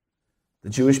 The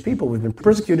Jewish people, we've been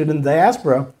persecuted in the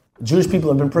diaspora. The Jewish people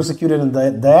have been persecuted in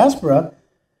the diaspora,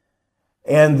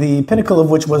 and the pinnacle of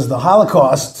which was the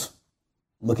Holocaust.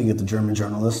 Looking at the German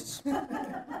journalists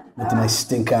with my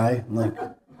stink eye, I'm like,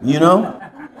 you know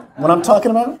what I'm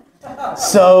talking about?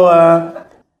 So,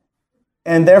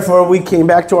 and therefore we came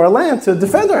back to our land to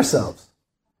defend ourselves.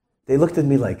 They looked at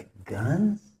me like,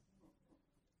 guns?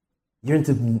 You're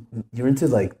into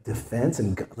like defense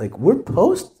and like we're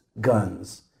post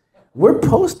guns. We're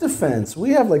post defense.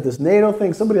 We have like this NATO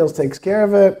thing. Somebody else takes care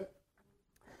of it.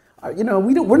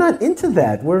 We're not into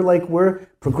that. We're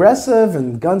progressive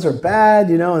and guns are bad,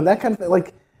 and that kind of thing.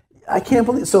 Like, I can't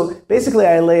believe. So basically,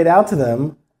 I laid out to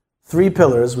them 3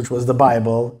 pillars, which was the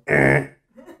Bible,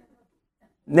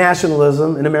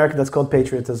 nationalism in America. That's called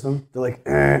patriotism. They're like,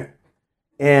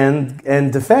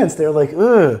 and defense. They're like,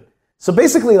 ugh. So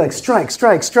basically, like strike.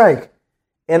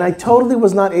 And I totally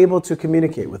was not able to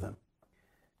communicate with them.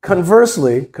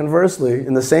 Conversely,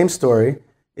 in the same story,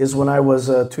 is when I was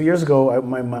 2 years ago,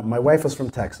 my wife was from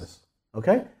Texas,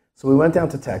 okay? So we went down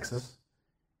to Texas,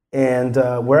 and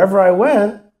wherever I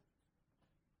went,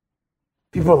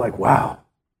 people were like, wow,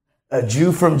 a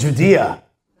Jew from Judea.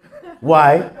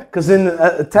 Why? Because in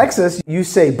Texas, you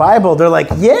say Bible, they're like,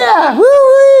 yeah,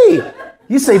 woo-wee.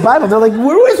 You say Bible, they're like,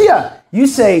 we're with you. You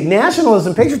say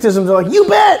nationalism, patriotism, they're like, you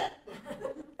bet.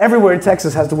 Everywhere in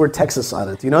Texas has the word Texas on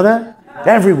it. Do you know that?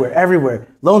 Everywhere.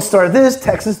 Lone Star this,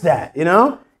 Texas that,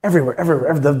 Everywhere.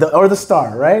 Or the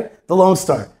Star, right? The Lone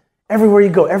Star. Everywhere you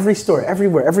go, every store,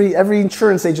 everywhere. Every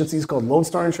insurance agency is called Lone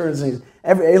Star Insurance Agency.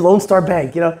 Every Lone Star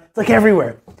Bank, it's like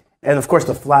everywhere. And of course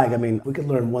the flag, we could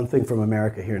learn one thing from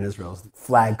America here in Israel, is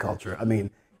flag culture.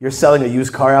 You're selling a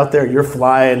used car out there, you're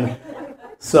flying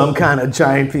some kind of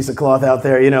giant piece of cloth out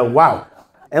there, wow.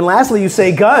 And lastly, you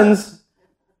say guns,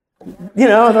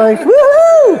 they're like,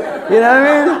 woohoo! You know what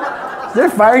I mean? They're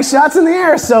firing shots in the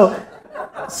air.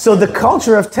 So the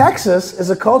culture of Texas is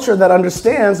a culture that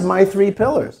understands my three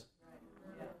pillars.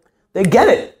 They get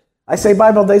it. I say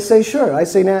Bible, they say sure. I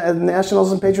say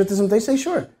nationalism, patriotism, they say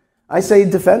sure. I say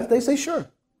defense, they say sure.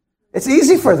 It's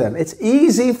easy for them. It's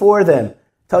easy for them.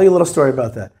 Tell you a little story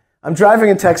about that. I'm driving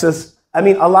in Texas. I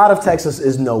mean, a lot of Texas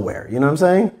is nowhere. You know what I'm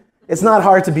saying? It's not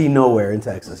hard to be nowhere in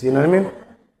Texas. You know what I mean?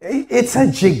 It's a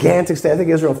gigantic state. I think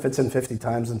Israel fits in 50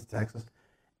 times into Texas.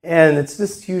 And it's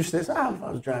this huge thing. I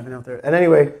was driving out there. And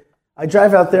anyway, I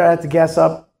drive out there. I have to gas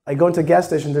up. I go into a gas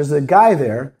station. There's a guy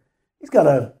there. He's got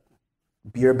a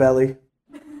beer belly.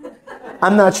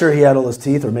 I'm not sure he had all his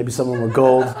teeth, or maybe some of them were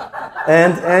gold.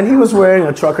 And he was wearing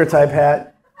a trucker type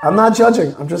hat. I'm not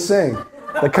judging. I'm just saying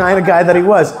the kind of guy that he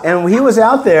was. And he was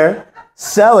out there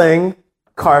selling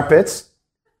carpets,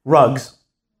 rugs.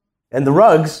 And the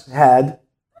rugs had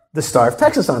the Star of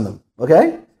Texas on them.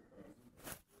 Okay?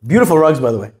 Beautiful rugs,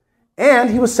 by the way. And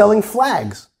he was selling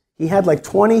flags. He had like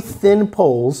 20 thin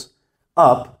poles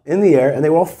up in the air, and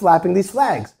they were all flapping these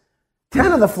flags.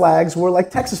 10 of the flags were like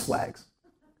Texas flags.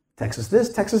 Texas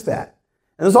this, Texas that.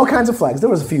 And there's all kinds of flags. There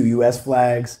was a few U.S.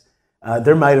 flags.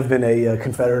 There might have been a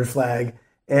Confederate flag.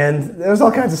 And there was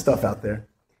all kinds of stuff out there.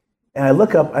 And I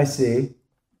look up, I see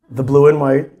the blue and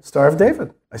white Star of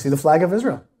David. I see the flag of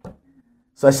Israel.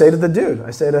 So I say to the dude,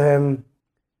 I say to him,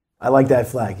 I like that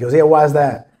flag. He goes, yeah, why is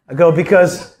that? I go,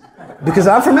 because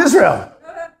I'm from Israel.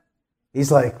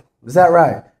 He's like, is that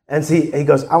right? And he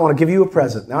goes, I want to give you a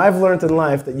present. Now, I've learned in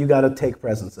life that you got to take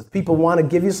presents. If people want to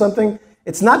give you something,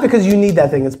 it's not because you need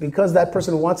that thing. It's because that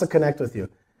person wants to connect with you.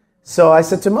 So I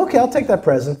said to him, okay, I'll take that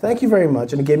present. Thank you very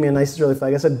much. And he gave me a nice Israeli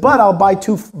flag. I said, but I want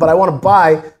to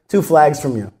buy 2 flags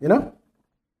from you, you know?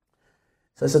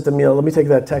 So I said to him, let me take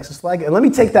that Texas flag, and let me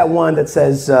take that one that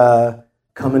says,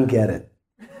 come and get it.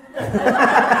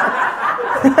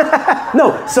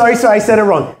 No, sorry, I said it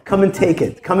wrong. Come and take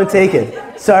it. Come and take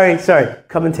it. Sorry.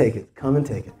 Come and take it. Come and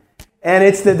take it.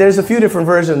 And there's a few different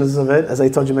versions of it, as I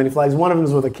told you, many flags. One of them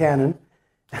is with a cannon.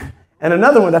 And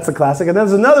another one, that's a classic. And then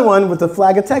there's another one with the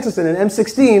flag of Texas and an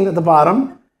M16 at the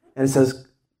bottom. And it says,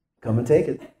 come and take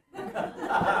it.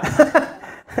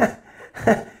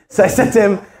 So I said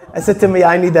to him, yeah,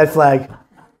 I need that flag.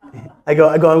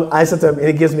 I said to him, and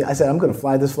he gives me, I said, I'm going to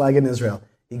fly this flag in Israel.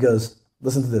 He goes,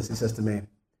 listen to this. He says to me,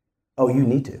 oh, you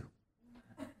need to.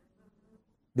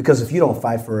 Because if you don't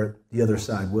fight for it, the other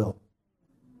side will.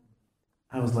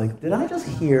 I was like, did I just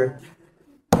hear?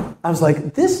 I was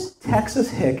like, this Texas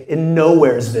hick in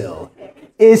Nowheresville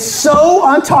is so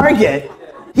on target.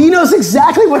 He knows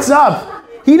exactly what's up.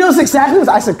 He knows exactly what's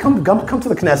up. I said, come to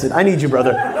the Knesset. I need you,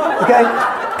 brother. Okay?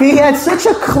 He had such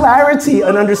a clarity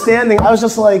and understanding. I was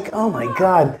just like, oh my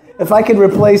God, if I could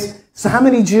replace. So how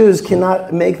many Jews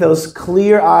cannot make those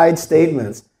clear-eyed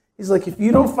statements? He's like, if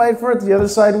you don't fight for it, the other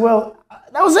side will.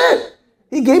 That was it.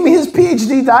 He gave me his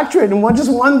PhD doctorate in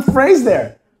just one phrase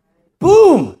there.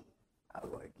 Boom. I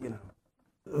was like,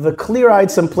 the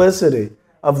clear-eyed simplicity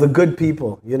of the good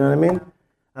people, you know what I mean?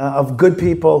 Of good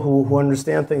people who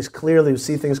understand things clearly, who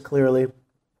see things clearly.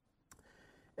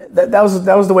 That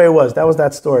was the way it was. That was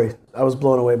that story. I was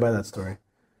blown away by that story.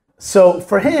 So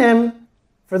for him,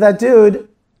 for that dude,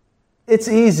 it's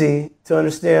easy to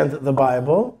understand the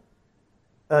Bible,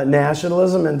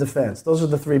 nationalism, and defense. Those are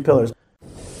the 3 pillars.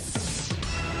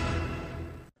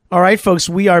 All right, folks,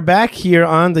 we are back here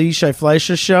on the Yishai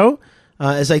Fleisher Show.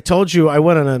 As I told you, I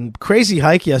went on a crazy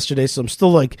hike yesterday, so I'm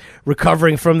still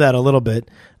recovering from that a little bit.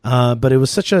 But it was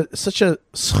such a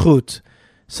zchut,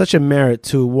 such a merit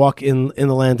to walk in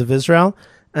the land of Israel.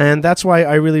 And that's why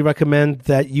I really recommend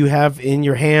that you have in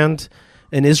your hand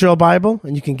an Israel Bible,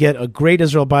 and you can get a great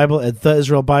Israel Bible at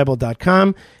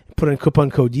theisraelbible.com. Put in coupon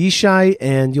code Yishai,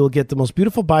 and you'll get the most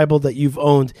beautiful Bible that you've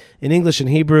owned in English and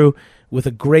Hebrew with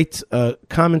a great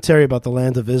commentary about the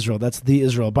land of Israel. That's the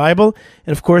Israel Bible.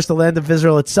 And of course, the land of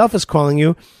Israel itself is calling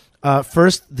you.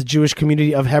 First, the Jewish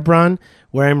community of Hebron,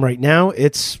 where I am right now.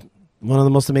 It's one of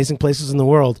the most amazing places in the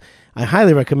world. I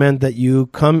highly recommend that you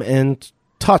come and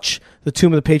touch the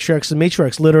tomb of the patriarchs and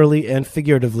matriarchs, literally and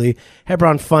figuratively.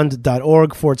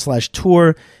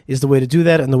 Hebronfund.org/tour is the way to do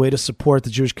that and the way to support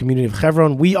the Jewish community of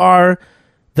Hebron. We are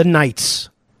the knights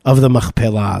of the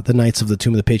Machpelah, the knights of the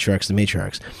tomb of the patriarchs and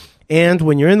matriarchs. And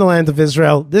when you're in the land of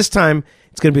Israel, this time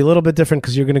it's going to be a little bit different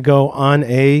because you're going to go on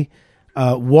a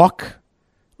walk,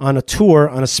 on a tour,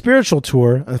 on a spiritual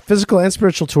tour, a physical and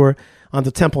spiritual tour on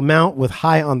the Temple Mount with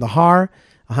High on the Har,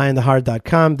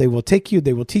 highonthehar.com. They will take you,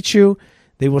 they will teach you,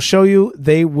 they will show you,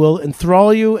 they will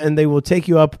enthrall you, and they will take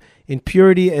you up in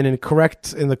purity and in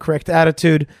the correct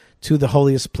attitude to the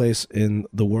holiest place in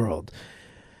the world.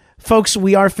 Folks,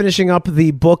 we are finishing up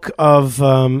the book of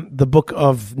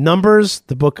Numbers,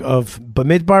 the book of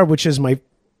Bamidbar, which is my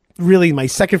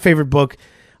second favorite book.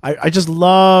 I just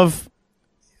love.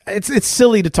 It's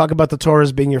silly to talk about the Torah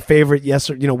as being your favorite.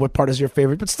 Yes, or what part is your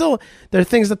favorite, but still, there are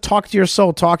things that talk to your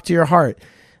soul, talk to your heart.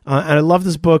 And I love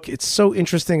this book. It's so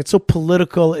interesting. It's so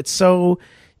political. It's so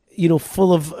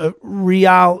full of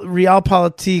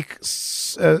realpolitik,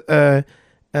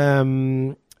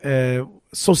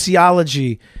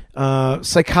 sociology,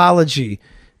 psychology,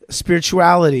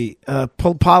 spirituality,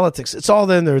 politics. It's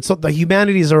all in there. The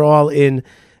humanities are all in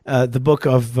the book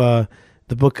of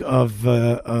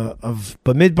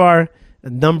Bamidbar,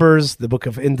 Numbers, the book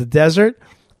of In the Desert,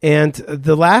 and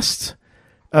the last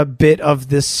bit of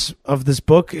this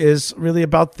book is really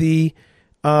about the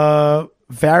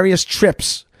various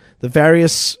trips, the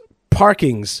various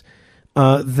parkings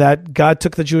that God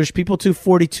took the Jewish people to.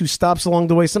 42 stops along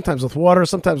the way, sometimes with water,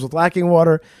 sometimes with lacking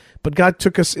water, but God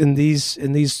took us in these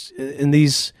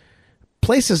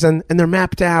places, and they're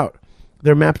mapped out.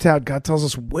 They're mapped out. God tells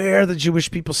us where the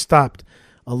Jewish people stopped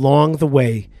along the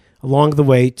way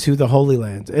to the Holy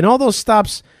Land. And all those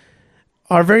stops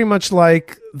are very much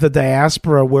like the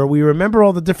diaspora, where we remember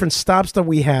all the different stops that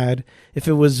we had, if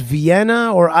it was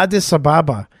Vienna or Addis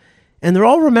Ababa. And they're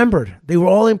all remembered. They were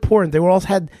all important. They were all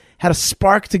had a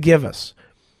spark to give us.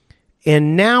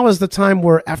 And now is the time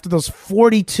where, after those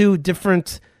 42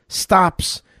 different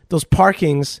stops, those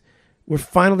parkings, we're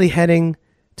finally heading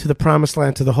to the Promised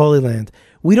Land, to the Holy Land.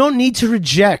 We don't need to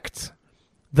reject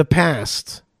the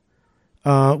past.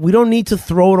 We don't need to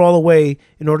throw it all away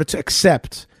in order to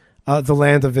accept the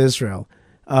land of Israel.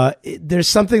 There's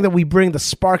something that we bring, the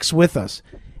sparks, with us.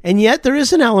 And yet there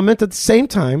is an element at the same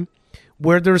time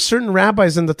where there are certain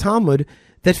rabbis in the Talmud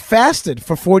that fasted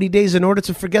for 40 days in order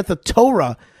to forget the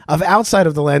Torah of outside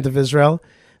of the land of Israel,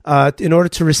 in order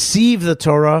to receive the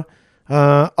Torah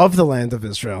of the land of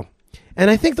Israel. And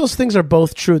I think those things are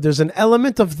both true. There's an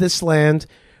element of this land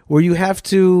where you have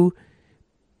to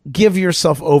give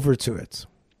yourself over to it.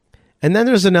 And then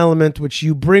there's an element which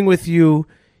you bring with you,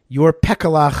 your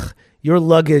pekalach, your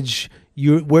luggage,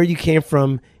 where you came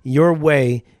from, your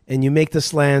way, and you make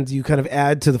this land, you kind of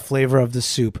add to the flavor of the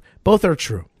soup. Both are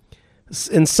true.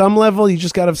 In some level, you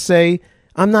just got to say,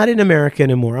 I'm not in America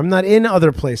anymore. I'm not in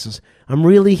other places. I'm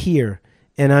really here,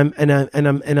 and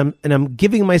I'm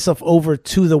giving myself over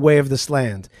to the way of this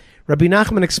land. Rabbi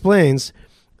Nachman explains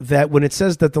that when it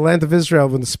says that the land of Israel,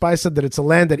 when the spy said that it's a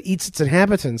land that eats its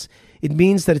inhabitants, it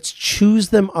means that it chews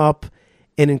them up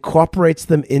and incorporates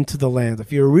them into the land.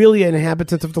 If you're really an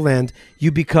inhabitant of the land,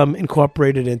 you become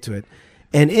incorporated into it.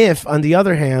 And if, on the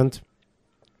other hand,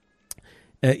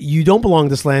 you don't belong to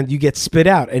this land, you get spit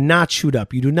out and not chewed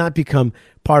up. You do not become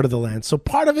part of the land. So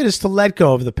part of it is to let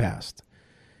go of the past.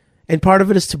 And part of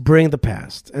it is to bring the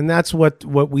past. And that's what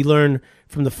we learn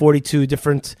from the 42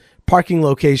 different parking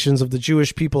locations of the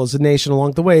Jewish people as a nation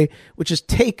along the way, which is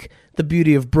take the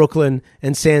beauty of Brooklyn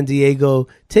and San Diego,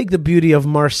 take the beauty of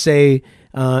Marseille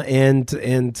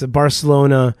and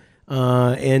Barcelona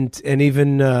and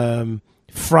even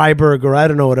Freiburg, or I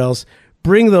don't know what else.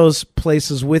 Bring those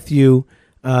places with you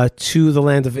to the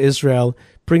land of Israel.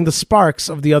 Bring the sparks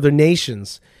of the other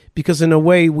nations, because in a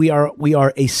way we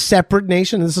are a separate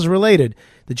nation. And this is related.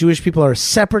 The Jewish people are a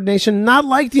separate nation, not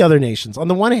like the other nations on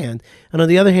the one hand, and on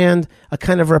the other hand, a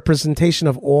kind of representation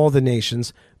of all the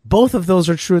nations. Both of those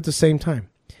are true at the same time.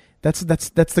 That's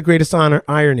the greatest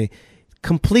irony.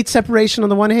 Complete separation on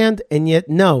the one hand, and yet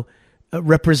no, a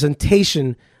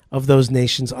representation of those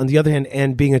nations on the other hand,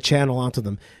 and being a channel onto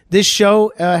them. This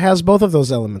show has both of those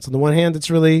elements. On the one hand,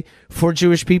 it's really for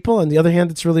Jewish people. On the other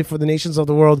hand, it's really for the nations of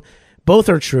the world. Both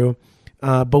are true,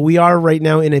 but we are right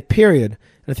now in a period,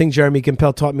 and I think Jeremy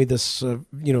Gimpel taught me this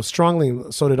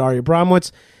strongly, so did Ari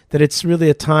Abramowitz, that it's really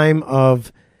a time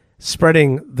of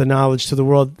spreading the knowledge to the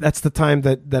world. That's the time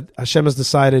that Hashem has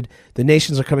decided the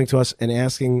nations are coming to us and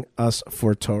asking us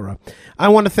for Torah. I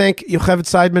want to thank Yocheved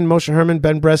Seidman, Moshe Herman,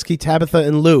 Ben Bresky, Tabitha,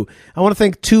 and Lou. I want to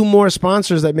thank two more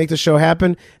sponsors that make the show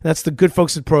happen. And that's the good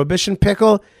folks at Prohibition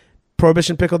Pickle,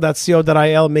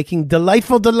 prohibitionpickle.co.il, making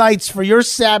delightful delights for your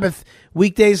Sabbath,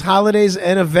 weekdays, holidays,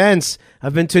 and events.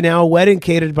 I've been to now a wedding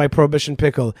catered by Prohibition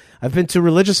Pickle. I've been to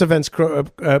religious events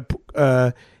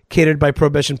catered by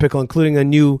Prohibition Pickle, including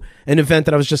an event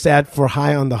that I was just at for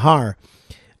High on the Har.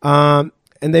 And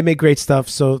they make great stuff.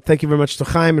 So thank you very much to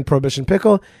Chaim and Prohibition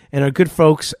Pickle and our good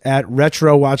folks at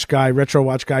Retro Watch Guy,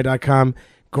 retrowatchguy.com.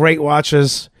 Great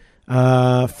watches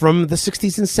from the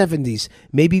 60s and 70s,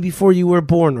 maybe before you were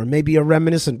born, or maybe a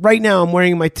reminiscent. Right now I'm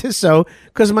wearing my Tissot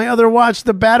because my other watch,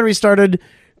 the battery started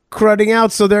crudding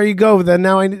out. So there you go. Then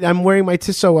now I'm wearing my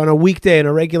Tissot on a weekday and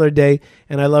a regular day,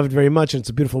 and I love it very much. And it's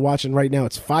a beautiful watch. And right now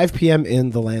it's 5 p.m.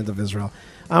 in the land of Israel.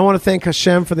 I want to thank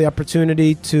Hashem for the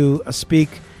opportunity to speak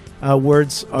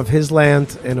words of His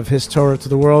land and of His Torah to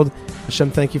the world.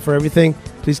 Hashem, thank you for everything.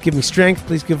 Please give me strength.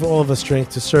 Please give all of us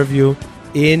strength to serve you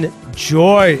in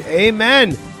joy.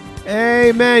 Amen.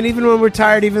 Amen. Even when we're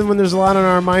tired, even when there's a lot on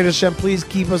our mind, Hashem, please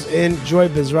keep us in joy.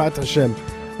 Bezrat Hashem.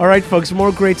 All right, folks,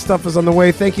 more great stuff is on the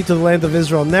way. Thank you to the Land of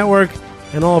Israel Network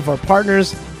and all of our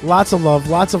partners. Lots of love,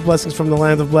 lots of blessings from the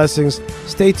Land of Blessings.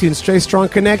 Stay tuned, stay strong,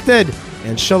 connected,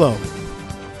 and shalom.